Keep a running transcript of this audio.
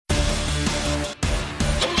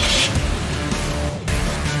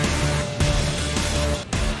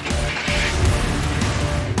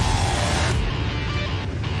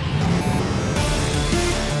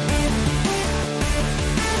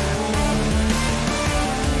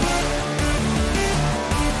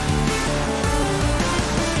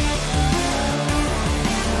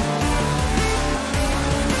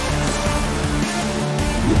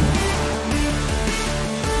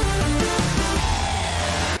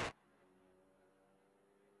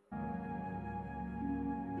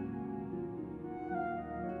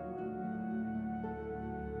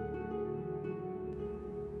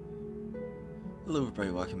Hello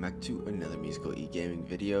everybody, welcome back to another musical e-gaming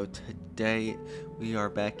video. Today we are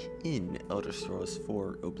back in Elder Scrolls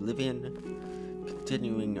 4 Oblivion,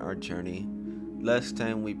 continuing our journey. Last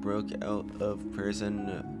time we broke out of prison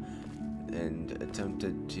and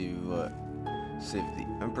attempted to save the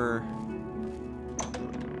Emperor,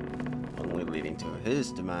 only leading to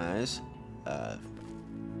his demise.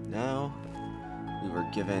 Now we were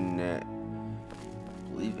given, I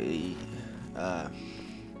believe, a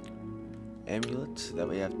amulet that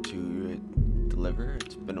we have to deliver.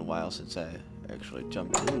 It's been a while since I actually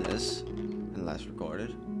jumped in this and last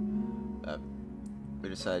recorded. We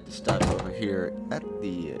decided to stop over here at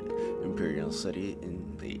the Imperial City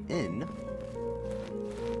in the inn.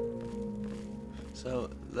 So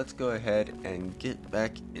let's go ahead and get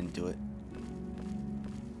back into it.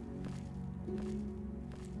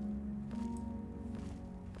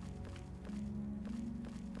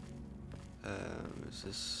 Is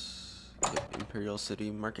this the Imperial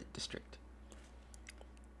City Market District?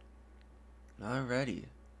 Alrighty.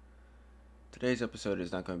 Today's episode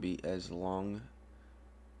is not going to be as long.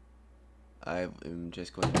 I am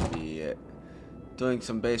just going to be doing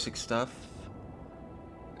some basic stuff.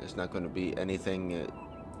 There's not going to be anything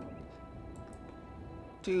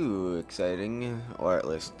too exciting, or at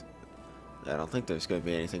least I don't think there's going to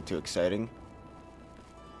be anything too exciting.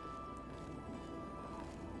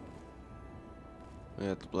 We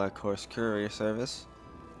have the Black Horse Courier Service.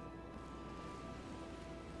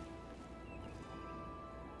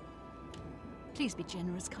 Please be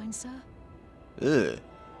generous, kind sir. Ugh.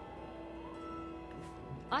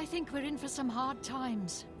 I think we're in for some hard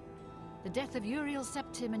times. The death of Uriel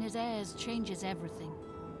Septim and his heirs changes everything.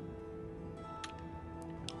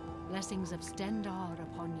 Blessings of Stendar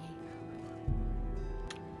upon ye.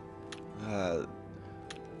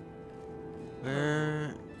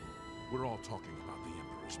 Where? We're all talking about the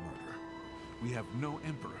Emperor's murder. We have no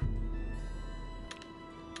Emperor.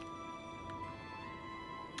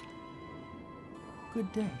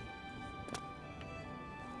 Good day.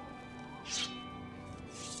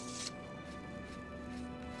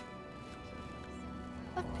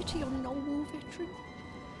 Have pity on no war veteran.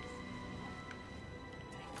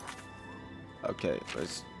 Okay,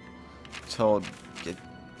 was told get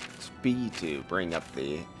speed to bring up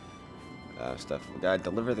the stuff. We gotta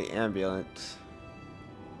deliver the ambulance.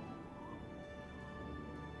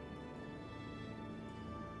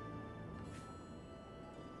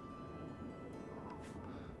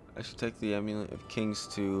 I should take the amulet of kings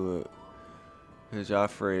to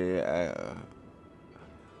Joffrey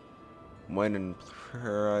Wayne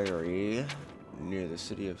Priory near the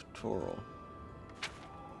city of Toril.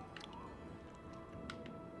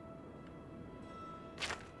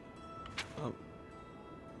 Oh.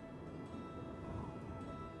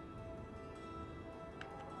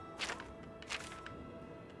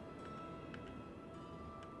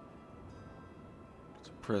 It's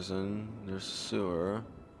a prison, there's a sewer.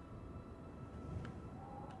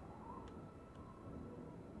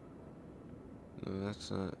 No, that's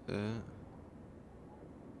not it.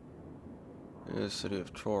 Here's the city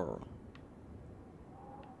of Toril.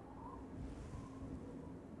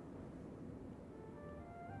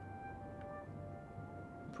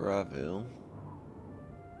 Braville.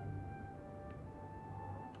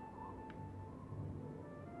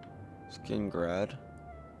 Skingrad.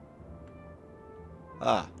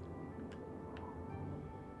 Ah.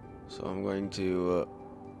 So I'm going to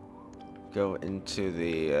go into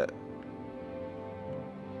the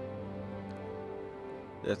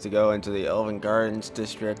you have to go into the Elven Gardens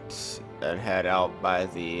district and head out by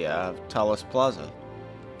the Talos Plaza.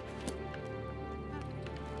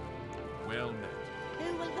 Well met.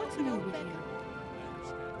 Who will help me with you?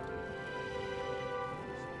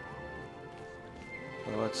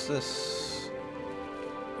 Well, what's this?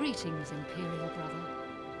 Greetings, Imperial brother.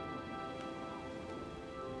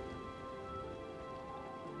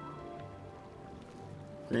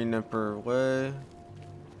 Green Emperor Way.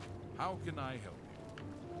 How can I help you?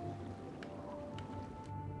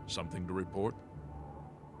 Something to report?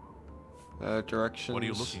 Directions. What are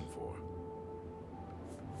you looking for?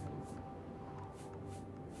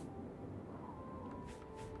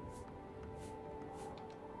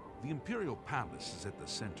 The Imperial Palace is at the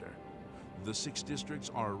center. The 6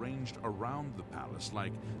 districts are arranged around the palace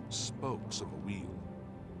like spokes of a wheel.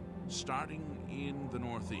 Starting in the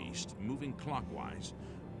northeast, moving clockwise,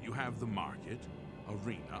 you have the Market,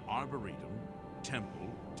 Arena, Arboretum, Temple,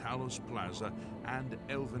 Talos Plaza, and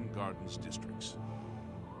Elven Gardens districts.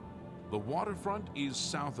 The waterfront is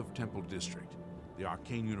south of Temple District. The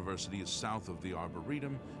Arcane University is south of the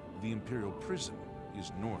Arboretum. The Imperial Prison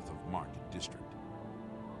is north of Market District.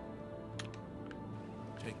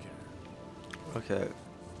 Okay,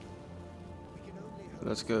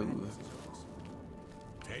 let's go.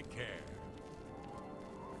 Take care.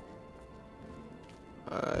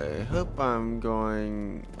 I hope I'm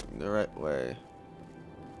going the right way.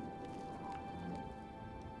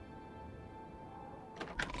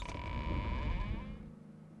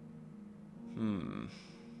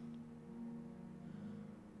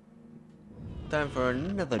 Time for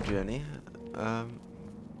another journey.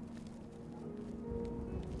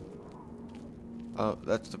 Oh,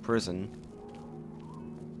 that's the prison.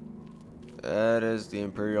 That is the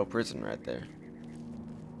Imperial prison right there.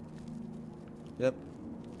 Yep.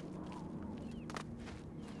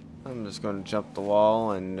 I'm just going to jump the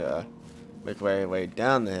wall and make my way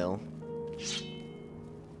down the hill.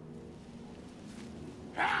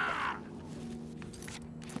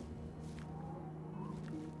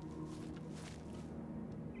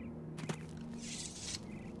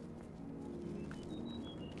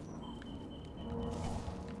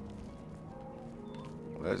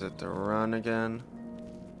 Is it to run again?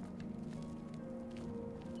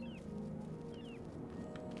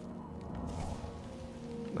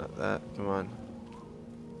 Not that. Come on.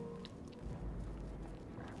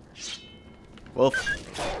 Wolf.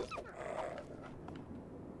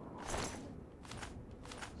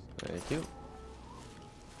 Thank you.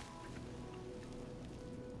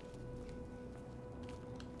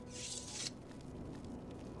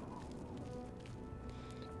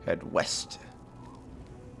 Head west.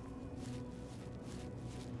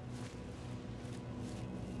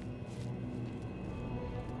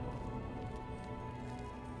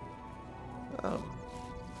 Oh.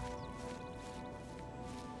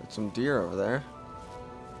 Got some deer over there.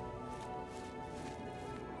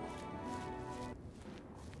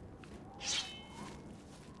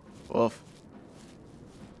 Wolf.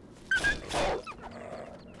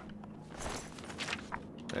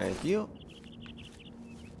 Thank you.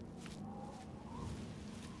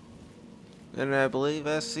 And I believe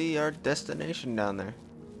I see our destination down there.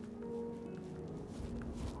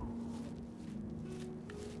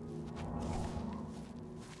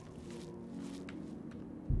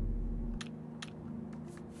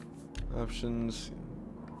 Options,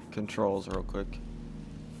 controls real quick.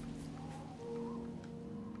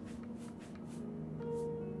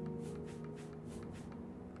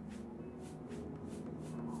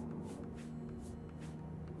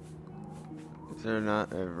 Is there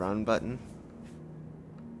not a run button?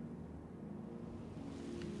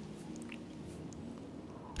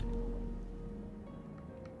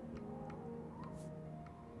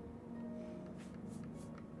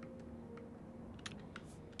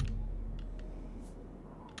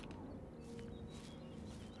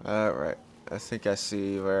 Alright, I think I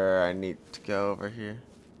see where I need to go over here.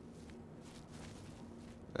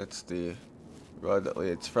 That's the road that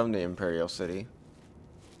leads from the Imperial City.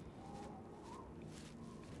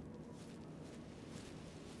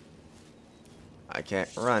 I can't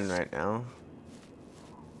run right now,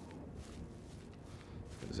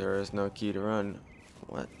 because there is no key to run.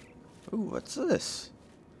 What? Ooh, what's this?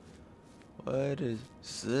 What is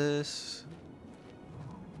this?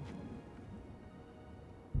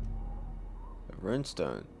 A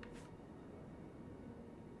runestone.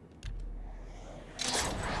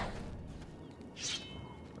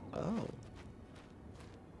 Oh.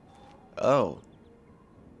 Oh.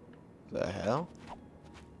 The hell?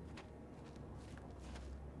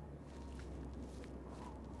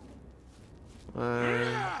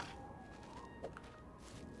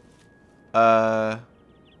 Uh.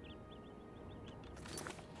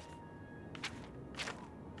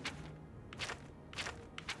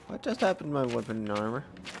 What just happened to my weapon and armor?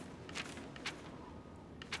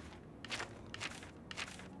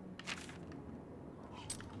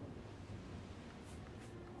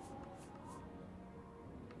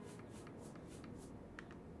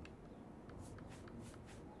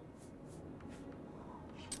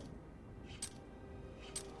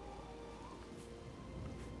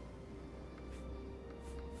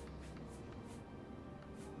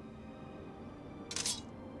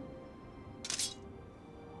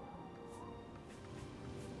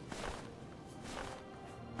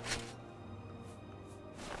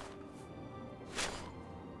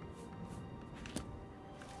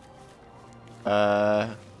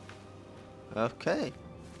 Okay.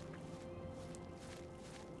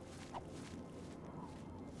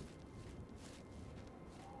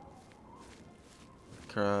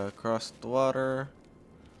 Across the water.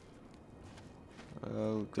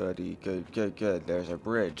 Oh, goody, good, good, good. There's a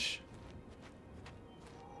bridge.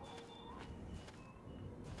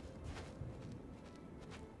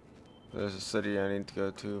 There's a city I need to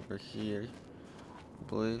go to over here, I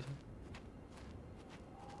believe.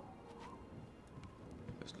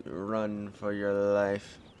 run for your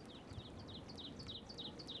life.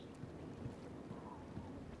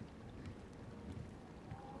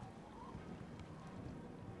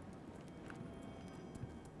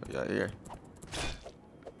 What we got here?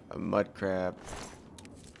 A mud crab.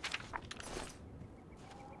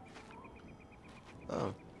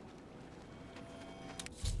 Oh.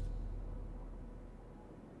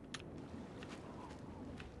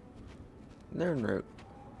 Nern root.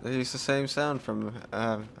 They use the same sound from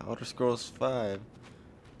Elder Scrolls 5.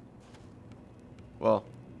 Well,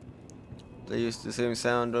 they used the same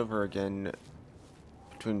sound over again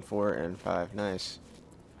between 4 and 5. Nice.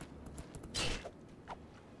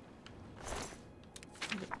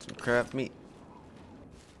 Get some crab meat.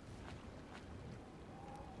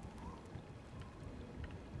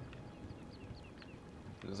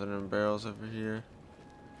 There's other barrels over here.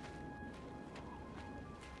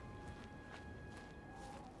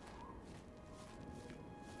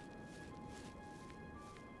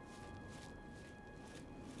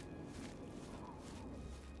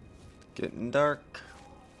 Getting dark.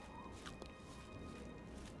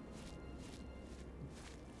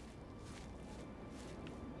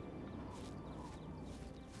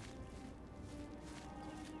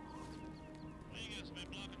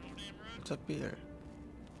 What's up here?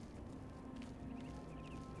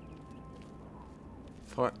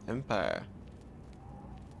 Fort Empire.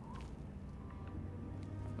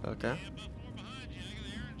 Okay.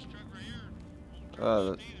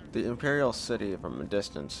 The Imperial City from a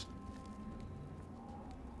distance.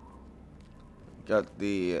 Got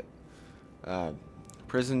the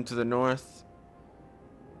prison to the north.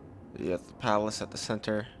 You have the palace at the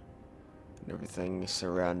center, and everything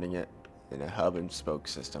surrounding it in a hub and spoke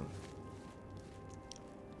system.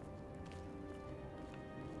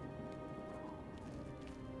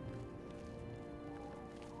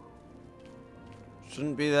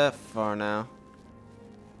 Shouldn't be that far now.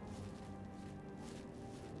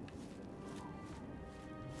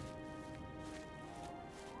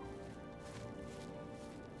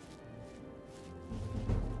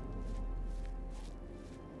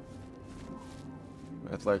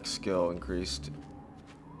 Athletic skill increased.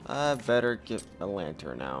 I better get a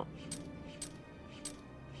lantern out.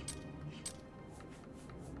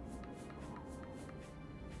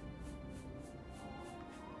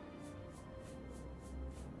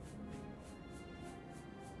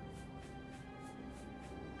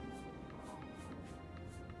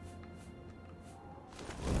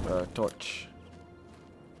 Torch.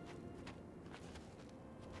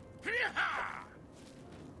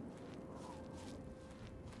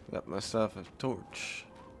 Got myself a torch.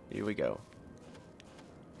 Here we go.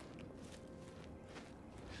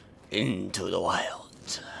 Into the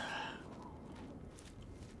wilds.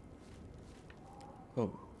 Oh.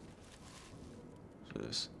 What's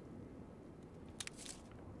this?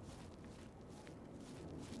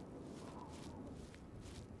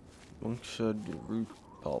 Monkshood root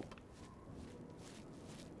pulp.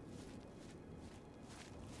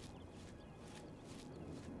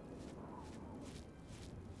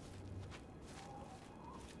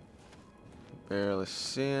 Barely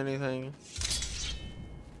see anything.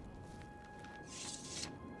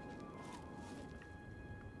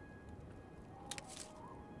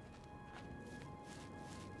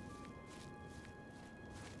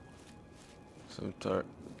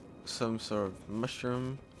 Some sort of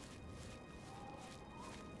mushroom.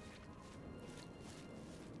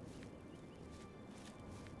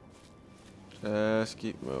 Just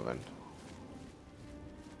keep moving.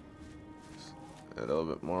 A little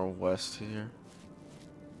bit more west here.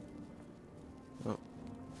 Oh.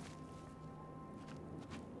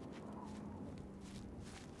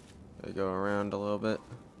 They go around a little bit.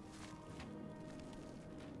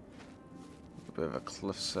 A bit of a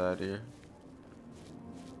cliffside here.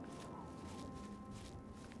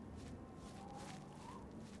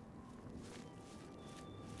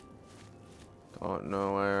 Don't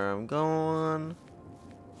know where I'm going.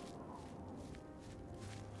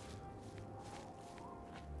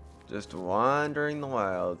 Just wandering the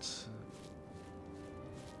wilds.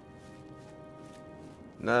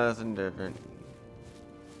 Nothing different.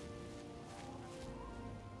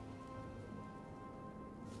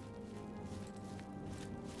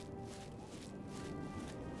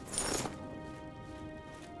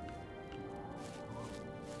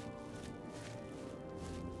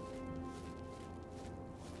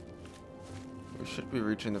 We should be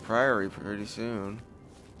reaching the Priory pretty soon.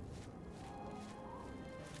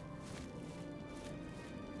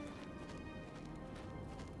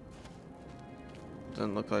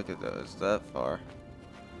 Doesn't look like it does that far.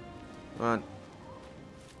 Come on.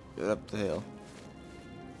 Get up the hill.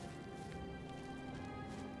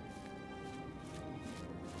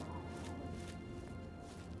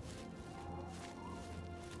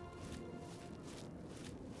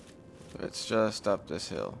 it's just up this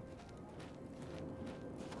hill.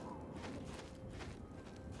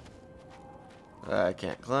 I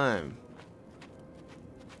can't climb.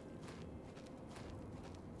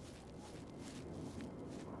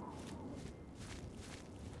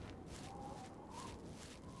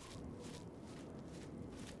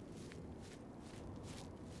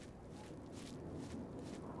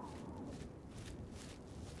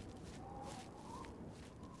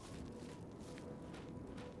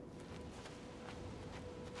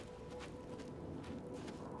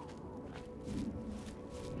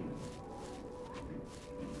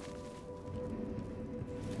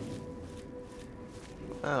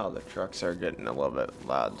 Oh, the trucks are getting a little bit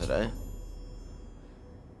loud today.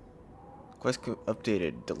 Quest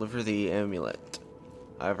updated. Deliver the amulet.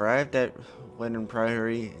 I've arrived at Wenham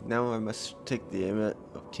Priory. Now I must take the amulet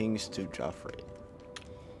of kings to Joffrey.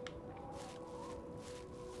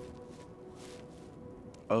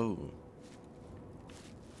 Oh.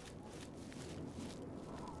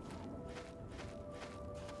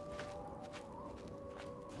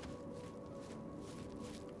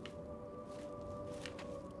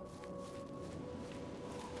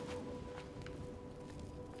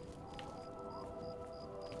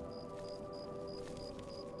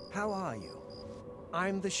 How are you?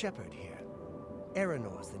 I'm the shepherd here.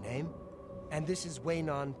 Eranor's the name, and this is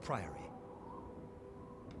Waynon Priory.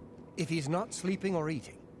 If he's not sleeping or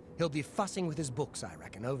eating, he'll be fussing with his books, I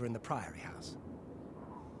reckon, over in the Priory house.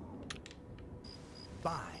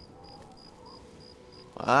 Bye.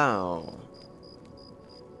 Wow.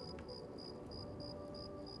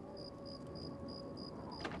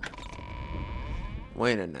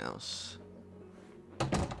 Waynon House.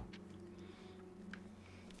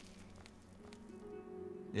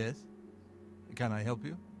 Yes? Can I help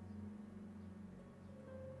you?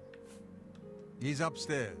 He's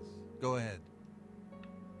upstairs. Go ahead.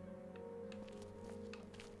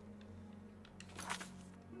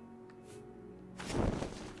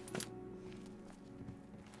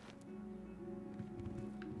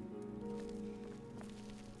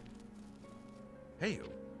 Hey, you.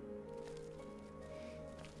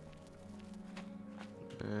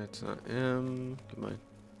 It's not him. Come on.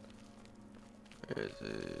 Where is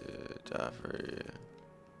it? Joffrey.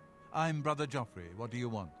 I'm Brother Joffrey. What do you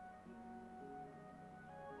want?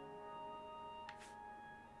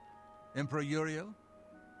 Emperor Uriel?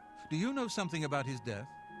 Do you know something about his death?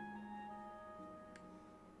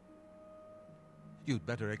 You'd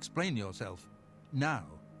better explain yourself. Now.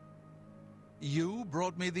 You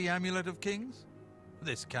brought me the Amulet of Kings?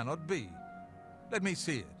 This cannot be. Let me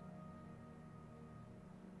see it.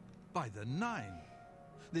 By the Nine!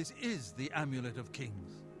 This is the Amulet of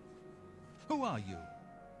Kings. Who are you?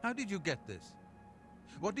 How did you get this?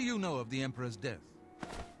 What do you know of the Emperor's death?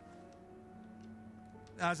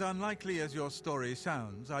 As unlikely as your story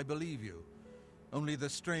sounds, I believe you. Only the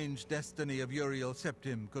strange destiny of Uriel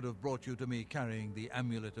Septim could have brought you to me carrying the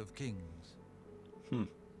Amulet of Kings.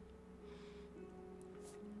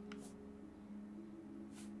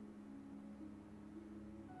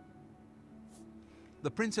 The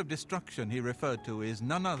Prince of Destruction he referred to is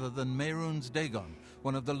none other than Mehrunes Dagon,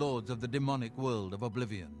 one of the lords of the demonic world of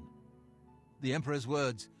Oblivion. The Emperor's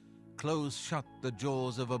words, "Close shut the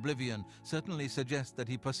jaws of Oblivion," certainly suggest that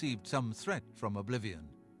he perceived some threat from Oblivion.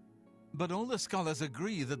 But all the scholars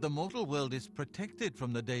agree that the mortal world is protected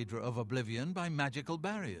from the Daedra of Oblivion by magical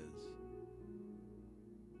barriers.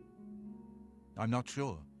 I'm not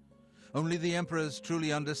sure. Only the Emperors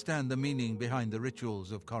truly understand the meaning behind the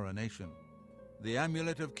rituals of coronation. The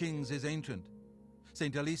Amulet of Kings is ancient.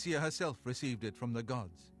 Saint Alicia herself received it from the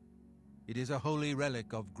gods. It is a holy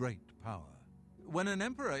relic of great power. When an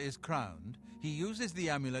emperor is crowned, he uses the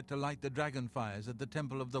amulet to light the dragon fires at the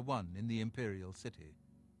Temple of the One in the Imperial City.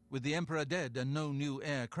 With the emperor dead and no new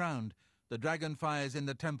heir crowned, the dragon fires in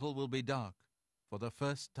the temple will be dark, for the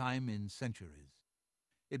first time in centuries.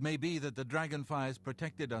 It may be that the dragon fires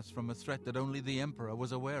protected us from a threat that only the emperor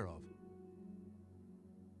was aware of.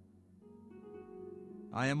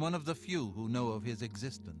 I am one of the few who know of his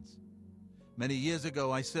existence. Many years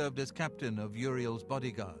ago, I served as captain of Uriel's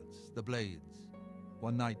bodyguards, the Blades.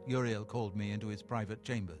 One night, Uriel called me into his private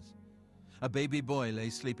chambers. A baby boy lay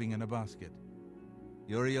sleeping in a basket.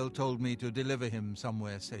 Uriel told me to deliver him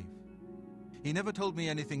somewhere safe. He never told me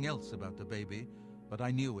anything else about the baby, but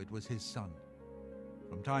I knew it was his son.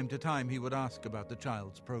 From time to time, he would ask about the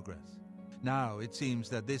child's progress. Now, it seems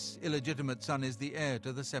that this illegitimate son is the heir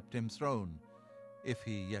to the Septim throne, if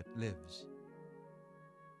he yet lives.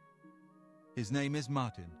 His name is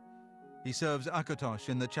Martin. He serves Akatosh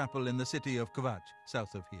in the chapel in the city of Kvatch,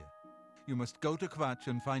 south of here. You must go to Kvatch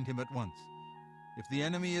and find him at once. If the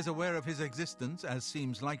enemy is aware of his existence, as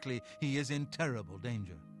seems likely, he is in terrible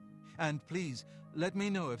danger. And please, let me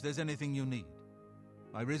know if there's anything you need.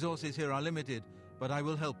 My resources here are limited, but I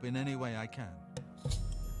will help in any way I can.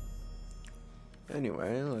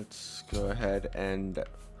 Anyway, let's go ahead and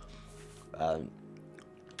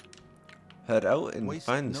head out and Waste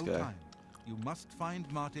find this no guy. time. You must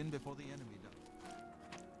find Martin before the enemy does.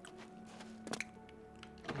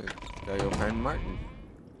 Gotta go find Martin.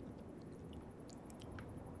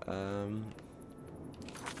 My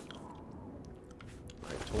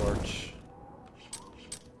torch.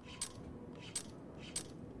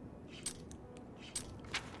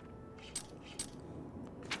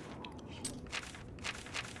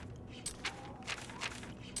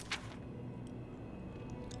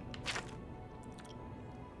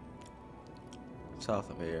 South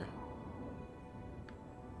of here.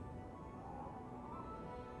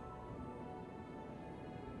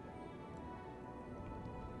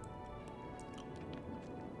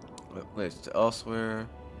 Placed elsewhere.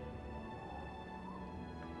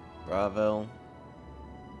 Bravo.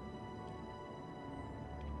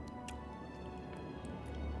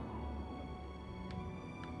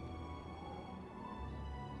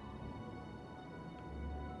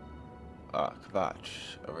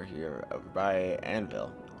 Kvatch over here, over by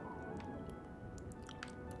Anvil.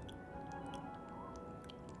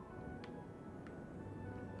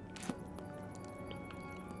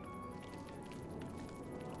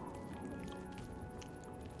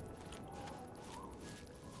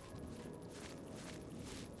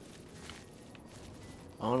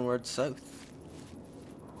 Onward south.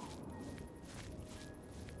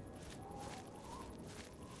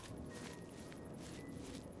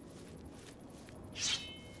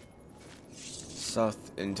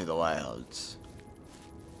 South into the wilds.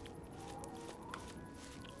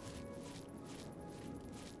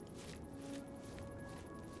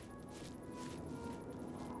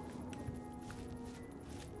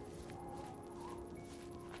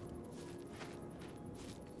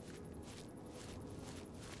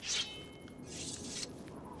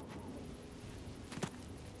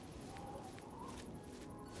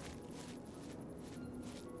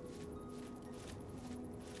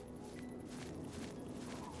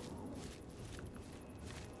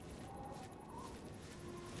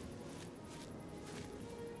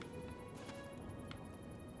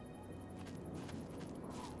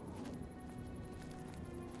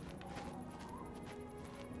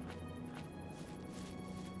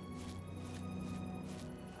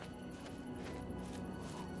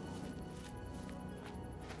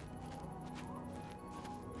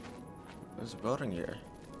 There's a building here.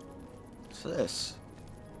 What's this?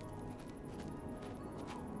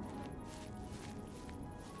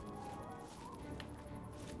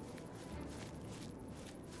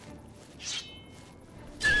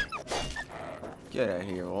 Get out of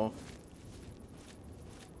here, wolf.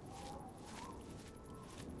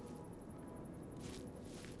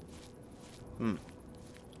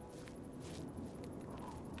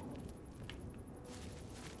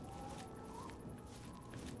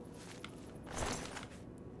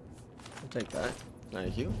 I'll take that.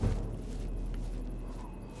 Thank you.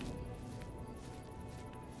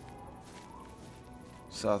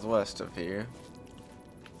 Southwest of here.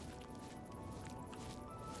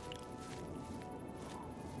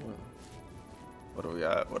 What do we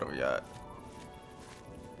got? What do we got?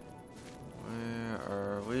 Where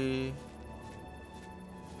are we?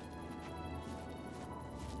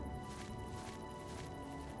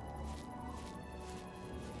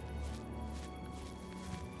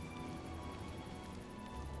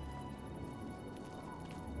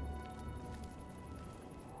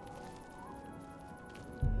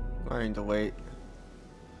 Going to wait.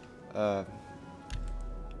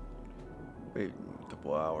 Wait a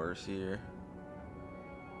couple hours here.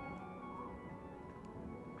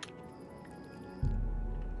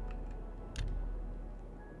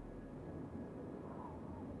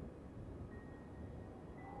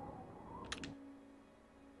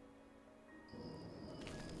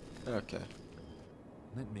 Okay.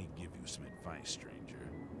 Let me give you some advice, stranger.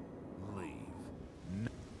 Leave.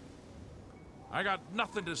 I got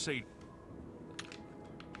nothing to say.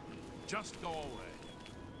 Just go away.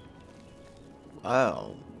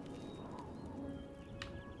 Wow.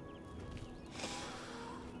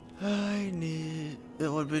 It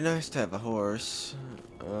would be nice to have a horse.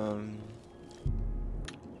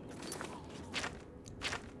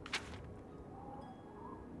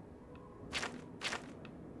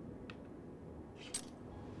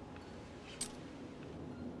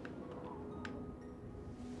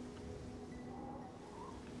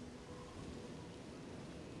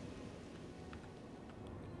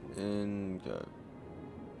 in, got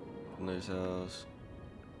Finlay's house.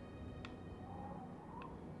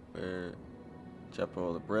 Where Chapel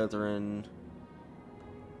of the Brethren.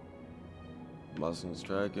 Muslims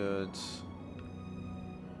dry goods.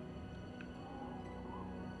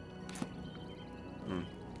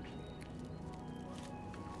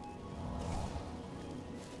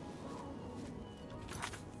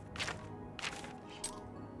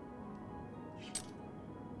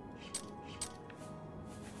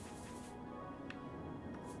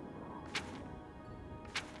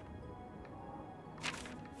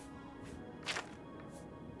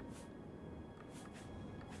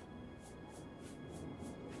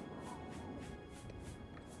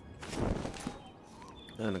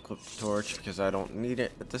 And equip the torch because I don't need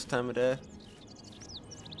it at this time of day.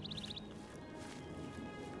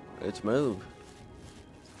 Let's move.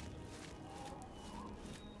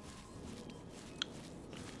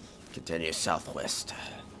 Continue southwest.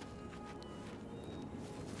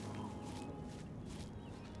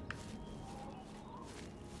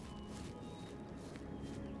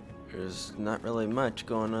 There's not really much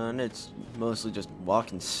going on. It's mostly just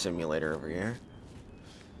walking simulator over here.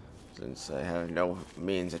 Since I have no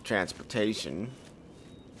means of transportation.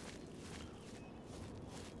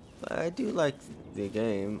 But I do like the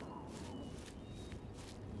game.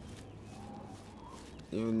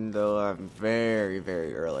 Even though I'm very,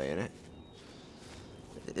 very early in it.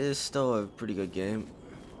 It is still a pretty good game.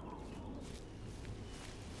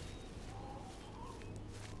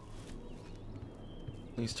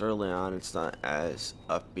 At least early on, it's not as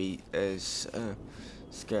upbeat as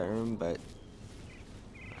Skyrim, but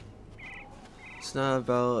it's not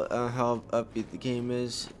about how upbeat the game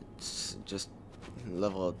is. It's just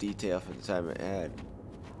level of detail for the time it had.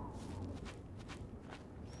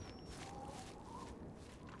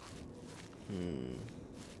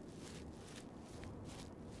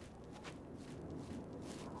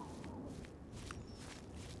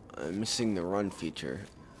 I'm missing the run feature,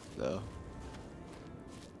 though.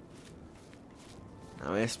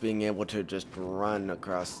 I miss being able to just run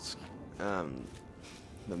across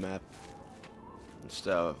the map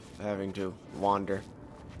instead of having to wander.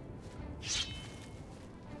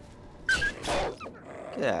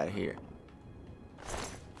 Get out of here.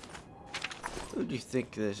 Who do you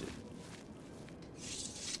think this is?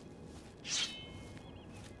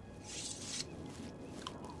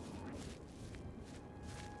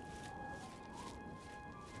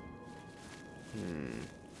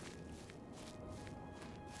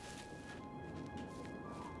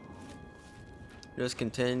 Just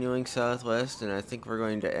continuing southwest, and I think we're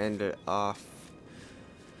going to end it off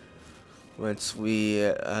once we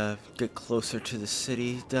get closer to the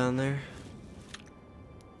city down there.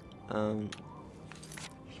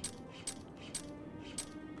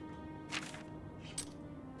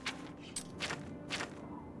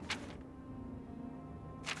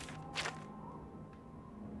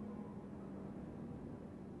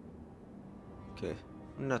 Okay,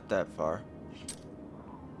 not that far.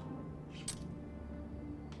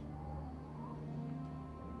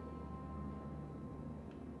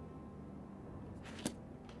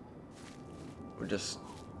 We're just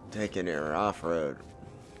taking it off-road.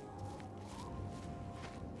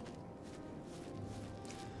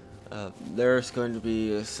 There's going to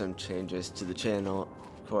be some changes to the channel,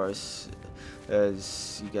 of course.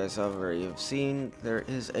 As you guys already have seen, there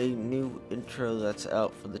is a new intro that's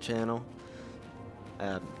out for the channel.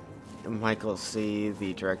 Michael C.,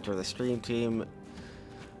 the director of the stream team,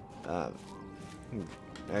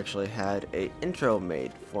 actually had an intro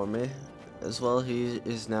made for me. As well, he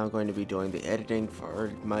is now going to be doing the editing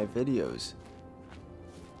for my videos.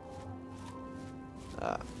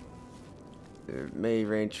 It may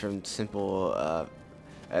range from simple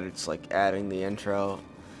edits like adding the intro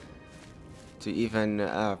to even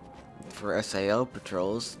for SAO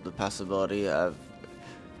patrols, the possibility of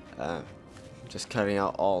just cutting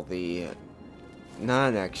out all the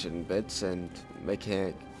non-action bits and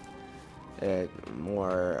making it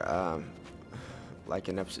more like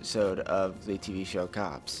an episode of the TV show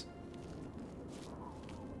Cops,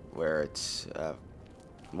 where it's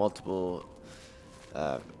multiple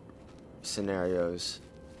scenarios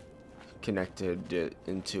connected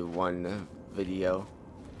into one video,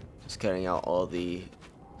 just cutting out all the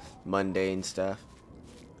mundane stuff.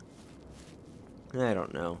 I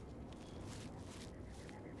don't know.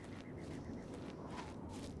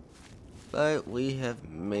 But we have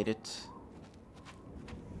made it.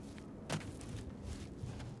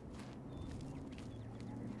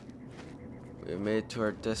 We made it to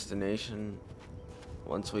our destination.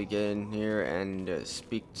 Once we get in here and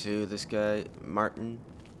speak to this guy, Martin.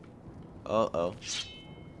 Uh-oh.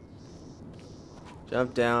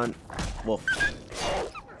 Jump down. Wolf.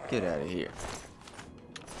 Get out of here.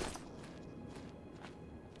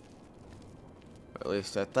 Or at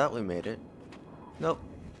least I thought we made it. Nope.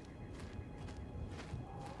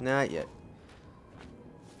 Not yet.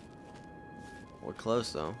 We're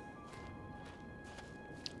close though.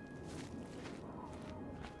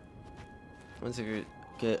 Once we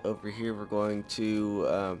get over here, we're going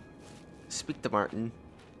to speak to Martin.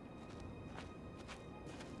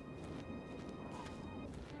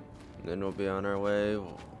 And then we'll be on our way.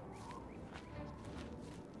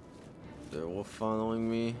 They're all following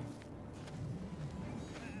me.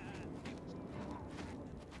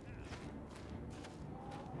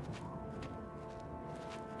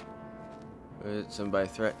 It's somebody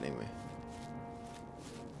threatening me.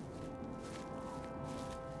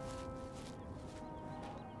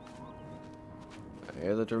 I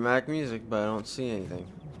hear the dramatic music, but I don't see anything.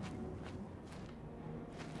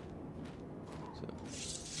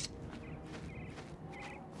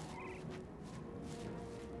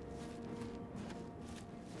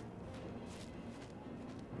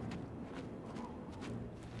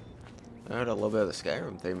 I heard a little bit of the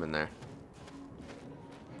Skyrim theme in there.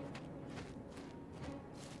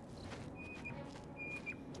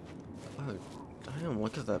 Oh, damn,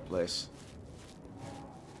 look at that place.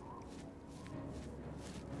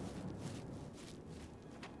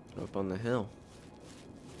 Up on the hill.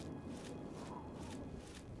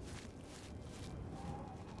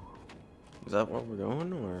 Is that where we're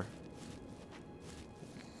going, or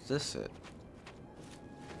is this it?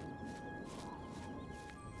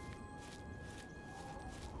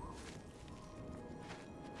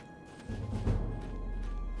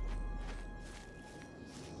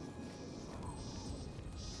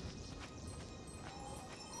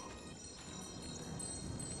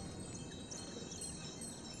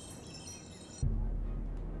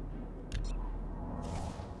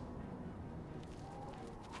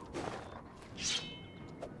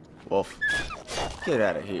 Wolf, get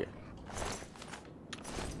out of here.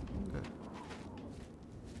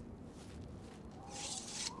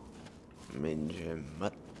 Minja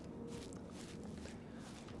mutt.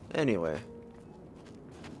 Anyway,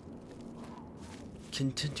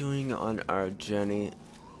 continuing on our journey,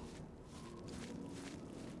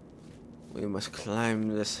 we must climb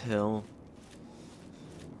this hill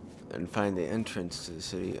and find the entrance to the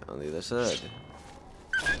city on the other side.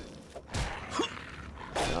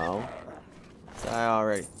 No. Die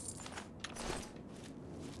already.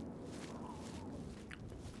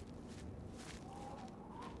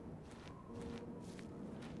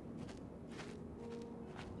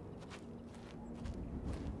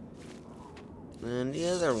 And the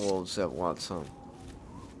other wolves that want some.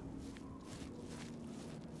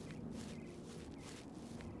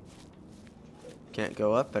 Can't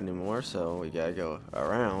go up anymore, so we gotta go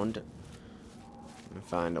around and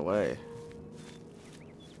find a way.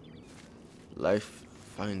 Life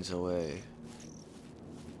finds a way.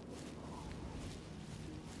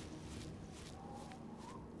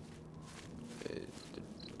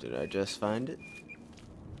 Did I just find it?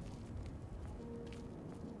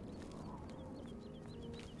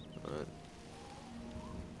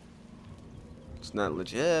 It's not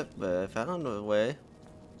legit, but I found a way.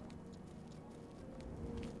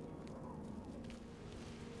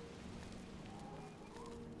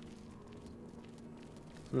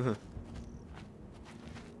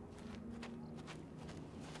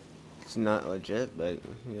 It's not legit, but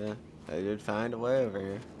yeah, I did find a way over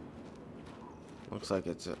here. Looks like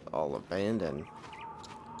it's all abandoned.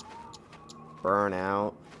 Burn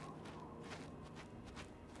out.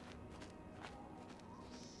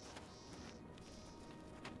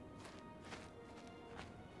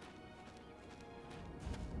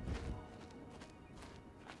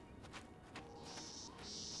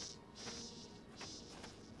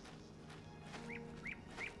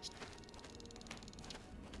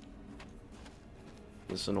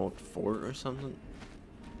 Is this an old fort or something?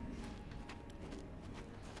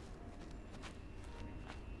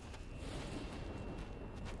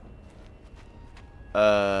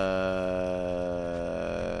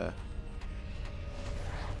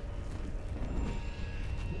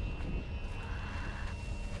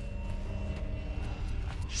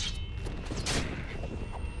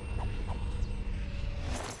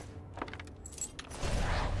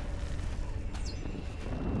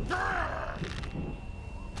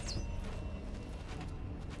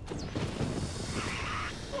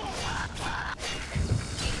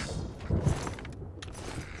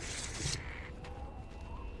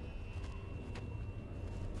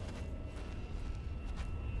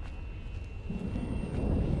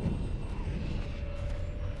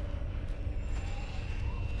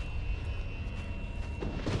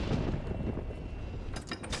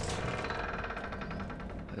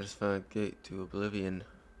 I just found a gate to Oblivion.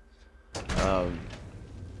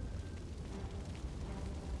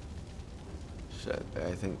 Shit,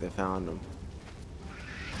 I think they found him.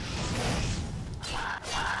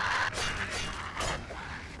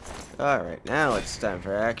 Alright, now it's time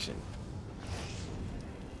for action.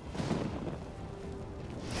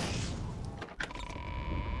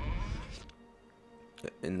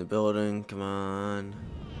 Get in the building, come on.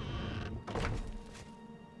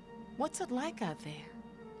 What's it like out there?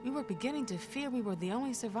 We were beginning to fear we were the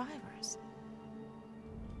only survivors.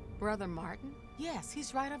 Brother Martin? Yes,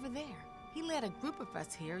 he's right over there. He led a group of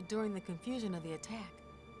us here during the confusion of the attack.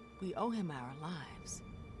 We owe him our lives.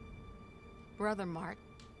 Brother Martin.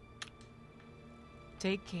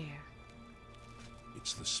 Take care.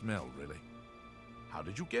 It's the smell, really. How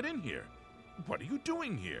did you get in here? What are you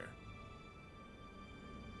doing here?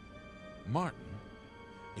 Martin?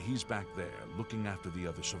 He's back there, looking after the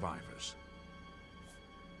other survivors.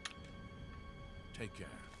 Take care.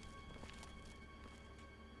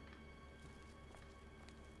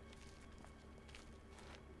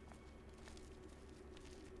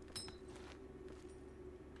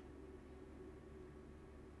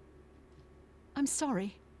 I'm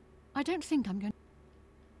sorry. I don't think I'm going...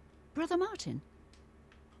 Brother Martin?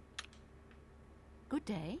 Good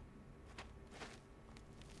day.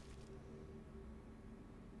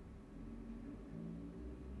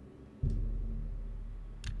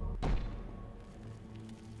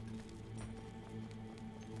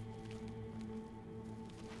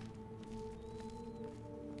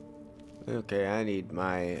 Okay, I need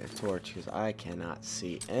my torch because I cannot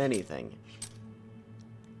see anything.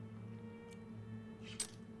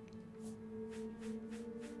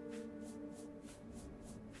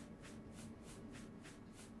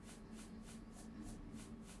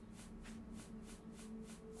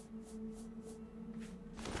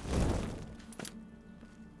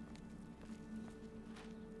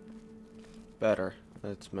 Better.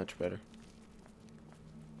 That's much better.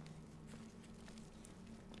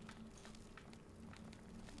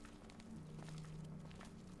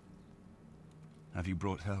 Have you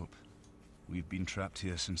brought help? We've been trapped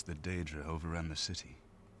here since the Daedra overran the city.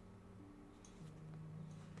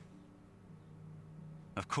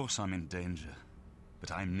 Of course I'm in danger,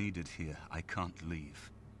 but I'm needed here. I can't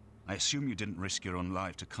leave. I assume you didn't risk your own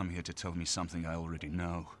life to come here to tell me something I already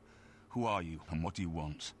know. Who are you, and what do you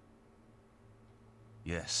want?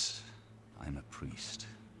 Yes, I'm a priest.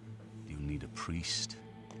 Do you need a priest?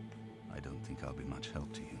 I don't think I'll be much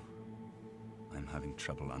help to you. I'm having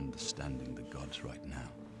trouble understanding the gods right now.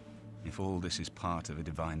 If all this is part of a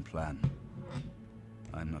divine plan,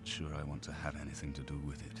 I'm not sure I want to have anything to do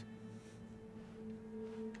with it.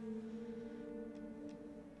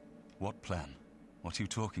 What plan? What are you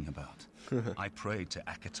talking about? I prayed to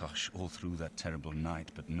Akatosh all through that terrible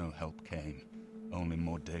night, but no help came. Only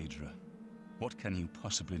more Daedra. What can you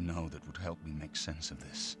possibly know that would help me make sense of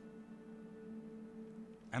this?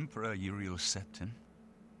 Emperor Uriel Septim?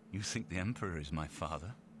 You think the Emperor is my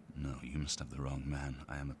father? No, you must have the wrong man.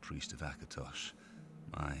 I am a priest of Akatosh.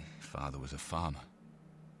 My father was a farmer.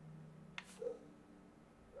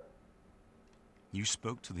 You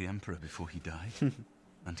spoke to the Emperor before he died?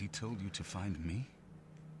 And he told you to find me?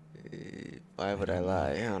 Why would I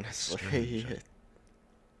lie, honestly? Strange.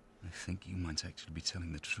 I think you might actually be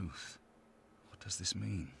telling the truth. What does this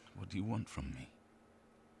mean? What do you want from me?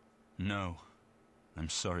 No. I'm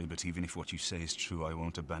sorry, but even if what you say is true, I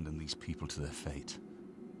won't abandon these people to their fate.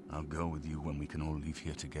 I'll go with you when we can all leave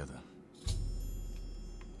here together.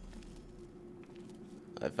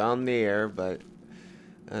 I found the Heir,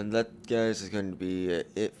 and that, guys, is going to be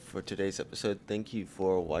it for today's episode. Thank you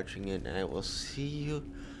for watching it, and I will see you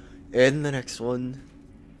in the next one.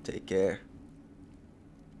 Take care.